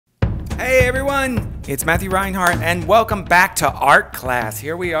Hey everyone, it's Matthew Reinhart and welcome back to art class.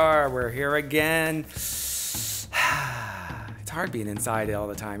 Here we are, we're here again. It's hard being inside all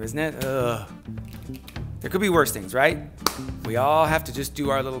the time, isn't it? Ugh. There could be worse things, right? We all have to just do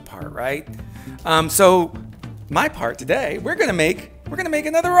our little part, right? So my part today, we're gonna make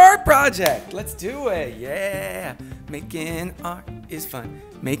another art project. Let's do it, yeah. Making art is fun.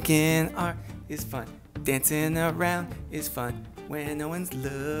 Making art is fun. Dancing around is fun when no one's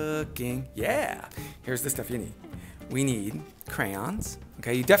looking. Yeah. Here's the stuff you need. We need crayons.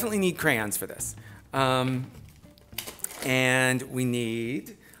 Okay, you definitely need crayons for this. And we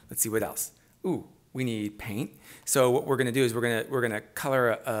need, let's see what else. Ooh, we need paint. So what we're gonna do is we're gonna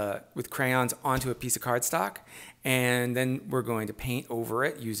color with crayons onto a piece of cardstock, and then we're going to paint over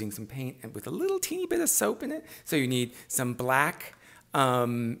it using some paint and with a little teeny bit of soap in it. So you need some black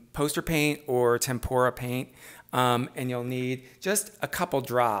poster paint or tempera paint, and you'll need just a couple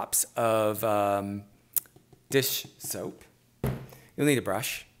drops of dish soap. You'll need a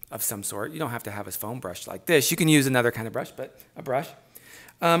brush of some sort. You don't have to have a foam brush like this. You can use another kind of brush, but a brush.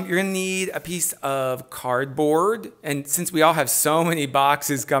 You're gonna need a piece of cardboard, and since we all have so many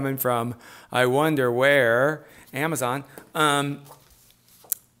boxes coming from, I wonder where, Amazon,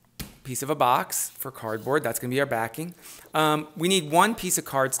 piece of a box for cardboard. That's gonna be our backing. We need one piece of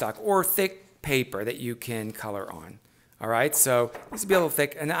cardstock or thick paper that you can color on. All right, so this will be a little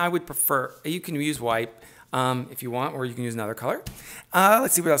thick, and I would prefer, you can use white if you want, or you can use another color.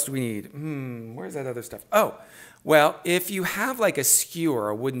 Let's see, what else do we need? Where's that other stuff? Oh, well, if you have like a skewer,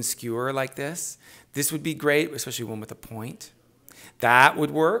 a wooden skewer like this would be great, especially one with a point. That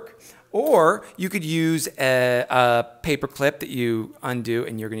would work. Or you could use a paper clip that you undo,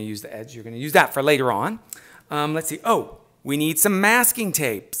 and you're going to use the edge. You're going to use that for later on. Let's see. Oh, we need some masking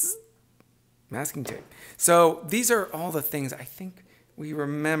tapes. Masking tape. So these are all the things. I think we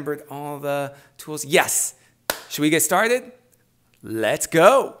remembered all the tools. Yes. Should we get started? Let's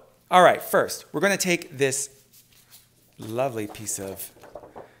go. All right. First, we're going to take this lovely piece of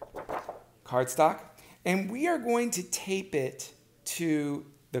cardstock, and we are going to tape it to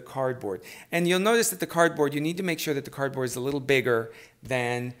the cardboard. And you'll notice that the cardboard, you need to make sure that the cardboard is a little bigger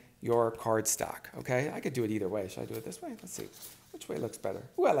than your cardstock, okay? I could do it either way. Should I do it this way? Let's see. Which way looks better?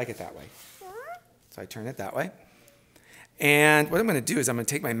 Ooh, I like it that way. So I turn it that way. And what I'm gonna do is I'm gonna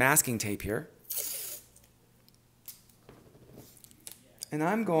take my masking tape here, and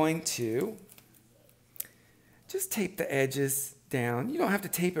I'm going to just tape the edges down. You don't have to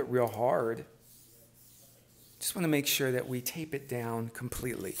tape it real hard. Just want to make sure that we tape it down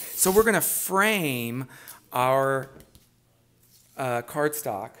completely. So we're going to frame our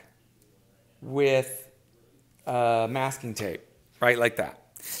cardstock with masking tape, right, like that.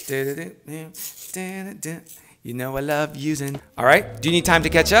 You know I love using. All right, do you need time to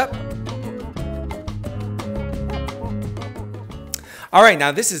catch up? All right,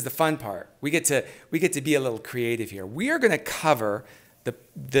 now this is the fun part. We get to be a little creative here. We are going to cover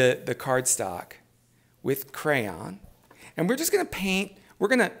the cardstock with crayon, and we're just going to paint.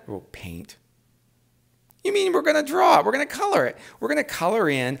 Paint. You mean we're going to draw it? We're going to color it. We're going to color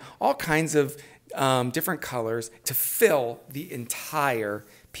in all kinds of different colors to fill the entire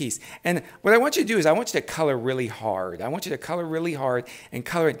piece. And what I want you to do is I want you to color really hard. I want you to color really hard and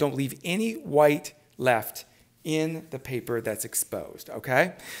color it. Don't leave any white left in the paper that's exposed,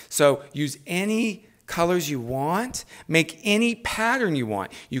 okay? So use any colors you want. Make any pattern you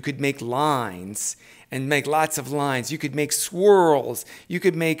want. You could make lines and make lots of lines. You could make swirls. You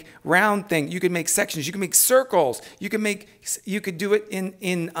could make round things. You could make sections. You could make circles. You could do it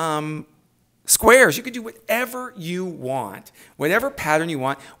in squares. You could do whatever you want, whatever pattern you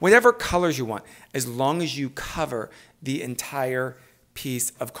want, whatever colors you want, as long as you cover the entire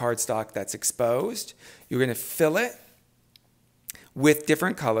piece of cardstock that's exposed. You're going to fill it with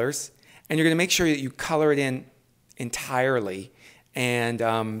different colors, and you're going to make sure that you color it in entirely, and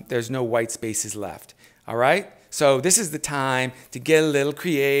there's no white spaces left. All right? So this is the time to get a little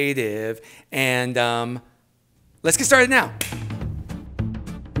creative, and let's get started now.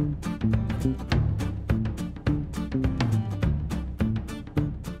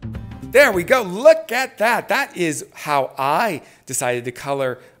 There we go. Look at that. That is how I decided to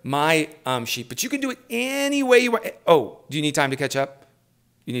color my sheet. But you can do it any way you want. Oh, do you need time to catch up?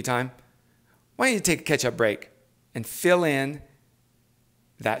 You need time? Why don't you take a catch-up break and fill in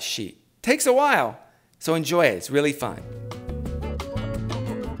that sheet? Takes a while, so enjoy it. It's really fun.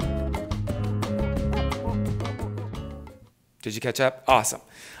 Did you catch up? Awesome.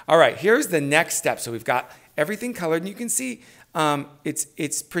 All right, here's the next step. So we've got everything colored, and you can see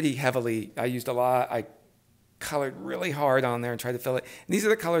it's pretty heavily. I used a lot. I colored really hard on there and tried to fill it. And these are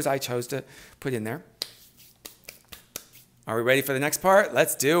the colors I chose to put in there. Are we ready for the next part?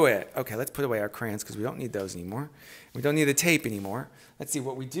 Let's do it. Okay, let's put away our crayons because we don't need those anymore. We don't need the tape anymore. Let's see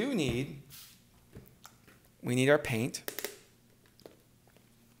what we do need. We need our paint.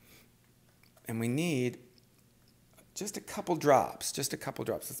 And we need just a couple drops. Just a couple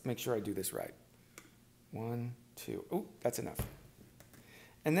drops. Let's make sure I do this right. 1, 2. Oh, that's enough.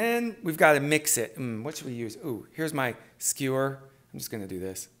 And then we've got to mix it. What should we use? Ooh, here's my skewer. I'm just going to do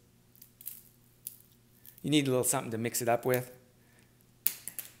this. You need a little something to mix it up with.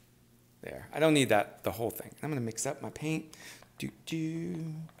 There. I don't need that, the whole thing. I'm going to mix up my paint.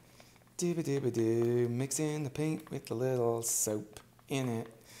 Mixing the paint with a little soap in it.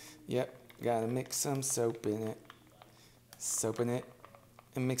 Yep, got to mix some soap in it. Soaping it,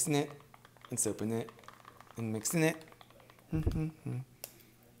 and mixing it, and soaping it, and mixing it.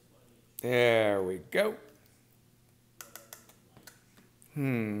 There we go.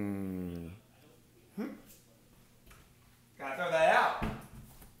 Gotta throw that out.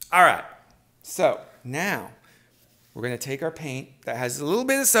 All right. So now we're going to take our paint that has a little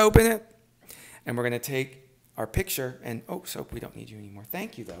bit of soap in it, and we're going to take our picture and, oh, soap, we don't need you anymore.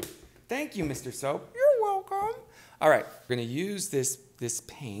 Thank you, though. Thank you, Mr. Soap. You're welcome. All right. We're going to use this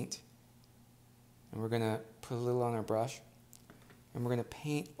paint, and we're going to put a little on our brush, and we're going to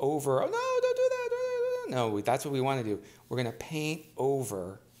paint over. Oh, no, don't do that. No, that's what we want to do. We're going to paint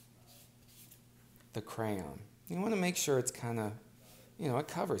over the crayon. You want to make sure it's kind of, it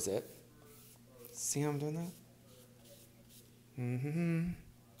covers it. See how I'm doing that?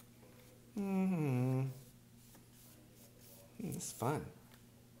 This is fun.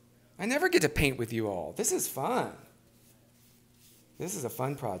 I never get to paint with you all. This is fun. This is a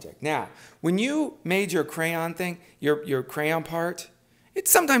fun project. Now, when you made your crayon thing, your crayon part, it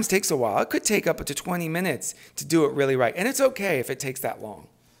sometimes takes a while. It could take up to 20 minutes to do it really right. And it's okay if it takes that long.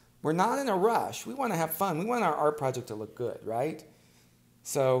 We're not in a rush. We want to have fun. We want our art project to look good, right?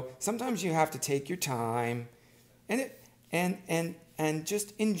 So sometimes you have to take your time and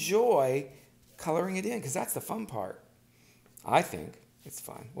just enjoy coloring it in, because that's the fun part. I think it's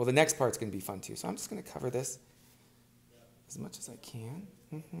fun. Well, the next part's going to be fun too. So I'm just going to cover this as much as I can.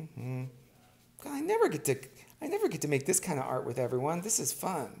 God, I never get to make this kind of art with everyone. This is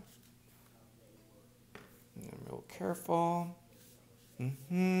fun. And I'm real careful.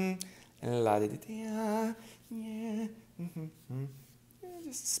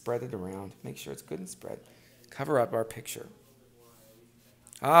 Just spread it around. Make sure it's good and spread. Cover up our picture.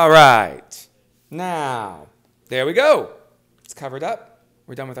 All right. Now, there we go. It's covered up.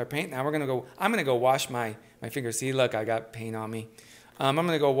 We're done with our paint. Now I'm going to go wash my fingers. See, look, I got paint on me. I'm going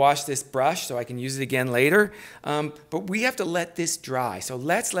to go wash this brush so I can use it again later. But we have to let this dry. So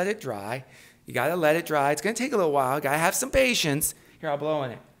let's let it dry. You got to let it dry. It's going to take a little while. Got to have some patience. Here, I'll blow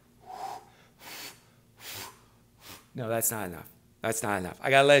on it. No, that's not enough. That's not enough.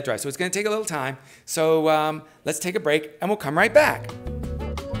 I got to let it dry. So it's going to take a little time. So let's take a break, and we'll come right back.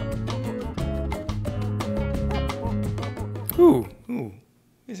 Ooh.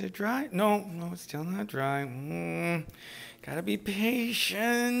 Is it dry? No, it's still not dry. Gotta be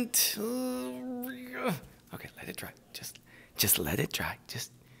patient. Okay, let it dry. Just let it dry.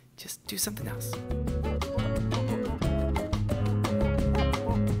 Just do something else.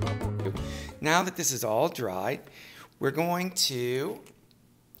 Now that this is all dried, we're going to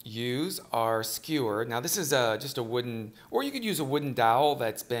use our skewer. Now this is just a wooden, or you could use a wooden dowel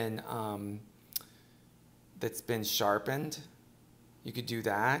that's been sharpened. You could do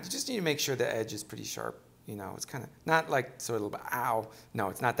that. You just need to make sure the edge is pretty sharp. It's kind of not like so a little bit, ow. No,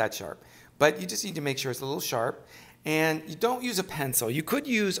 it's not that sharp. But you just need to make sure it's a little sharp. And you don't use a pencil. You could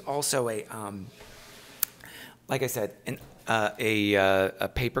use also a, like I said,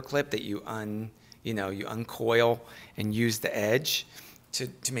 a paper clip that you uncoil and use the edge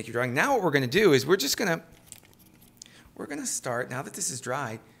to make your drawing. Now what we're going to do is we're going to start, now that this is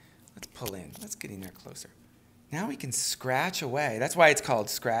dry, let's pull in. Let's get in there closer. Now we can scratch away. That's why it's called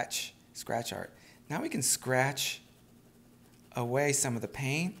scratch art. Now we can scratch away some of the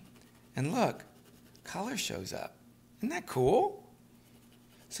paint, and look, color shows up. Isn't that cool?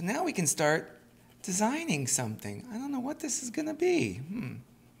 So now we can start designing something. I don't know what this is going to be.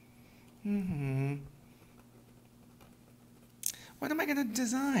 What am I going to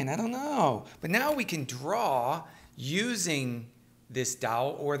design? I don't know. But now we can draw using this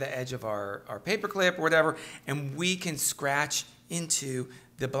dowel or the edge of our paper clip or whatever, and we can scratch into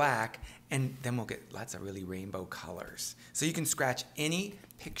the black, and then we'll get lots of really rainbow colors. So you can scratch any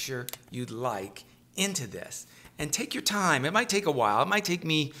picture you'd like into this. And take your time. It might take a while. It might take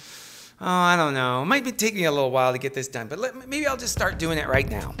me, Oh, I don't know. It might be taking me a little while to get this done, but maybe I'll just start doing it right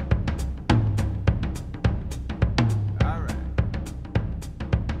now.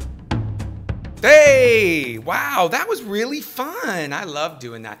 Hey, wow, that was really fun. I love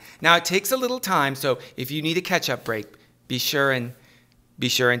doing that. Now it takes a little time, so if you need a catch-up break, be sure and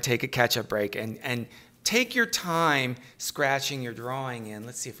take a catch-up break and take your time scratching your drawing in.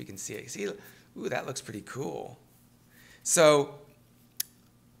 Let's see if we can see it. See, ooh, that looks pretty cool. So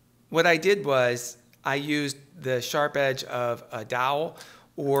what I did was I used the sharp edge of a dowel,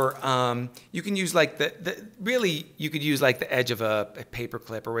 or you can use like really you could use like the edge of a paper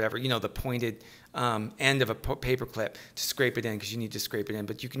clip or whatever, you know, the pointed end of a paper clip to scrape it in, because you need to scrape it in.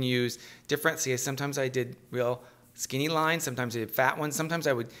 But you can use different, see, sometimes I did real skinny lines, sometimes I did fat ones, sometimes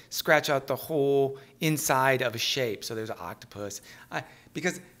I would scratch out the whole inside of a shape. So there's an octopus.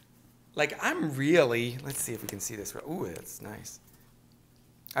 Because like I'm really, let's see if we can see this. Ooh, that's nice.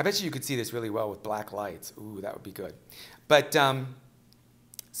 I bet you could see this really well with black lights. Ooh, that would be good. But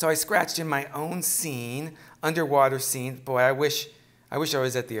so I scratched in my own scene, underwater scene. Boy, I wish I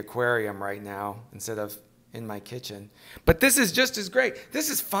was at the aquarium right now instead of in my kitchen. But this is just as great. This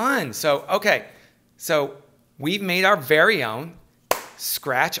is fun. So, okay. So we've made our very own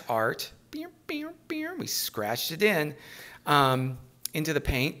scratch art. We scratched it in into the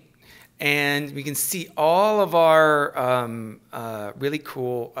paint. And we can see all of our really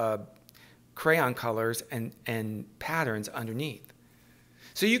cool crayon colors and patterns underneath.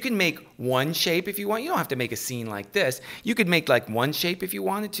 So you can make one shape if you want. You don't have to make a scene like this. You could make like one shape if you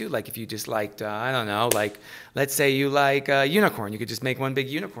wanted to. Like if you just liked, I don't know, like let's say you like a unicorn. You could just make one big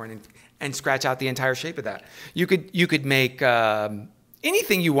unicorn and scratch out the entire shape of that. You could make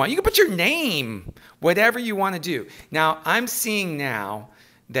anything you want. You could put your name, whatever you want to do. Now, I'm seeing now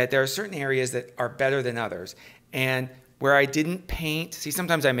that there are certain areas that are better than others. And where I didn't paint, see,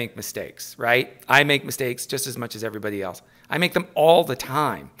 sometimes I make mistakes, right? I make mistakes just as much as everybody else. I make them all the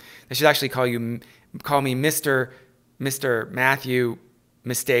time. They should actually call me Mr. Matthew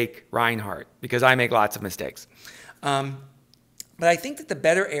Mistake Reinhart, because I make lots of mistakes. But I think that the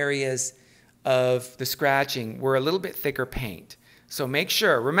better areas of the scratching were a little bit thicker paint. So make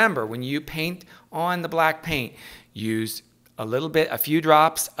sure, remember, when you paint on the black paint, use a few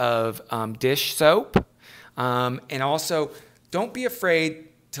drops of dish soap. And also, don't be afraid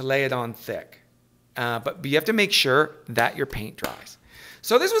to lay it on thick. But you have to make sure that your paint dries.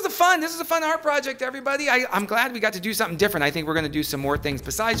 So this was a fun art project, everybody. I'm glad we got to do something different. I think we're going to do some more things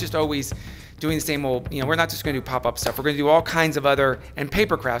besides just always doing the same old, we're not just going to do pop-up stuff. We're going to do all kinds of other, and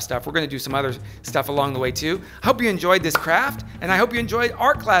paper craft stuff. We're going to do some other stuff along the way too. I hope you enjoyed this craft, and I hope you enjoyed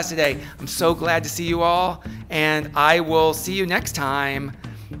art class today. I'm so glad to see you all, and I will see you next time.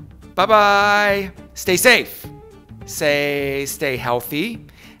 Bye-bye. Stay safe. Stay healthy.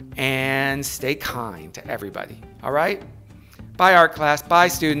 And stay kind to everybody. All right? Bye, art class. Bye,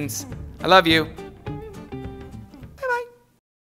 students. I love you.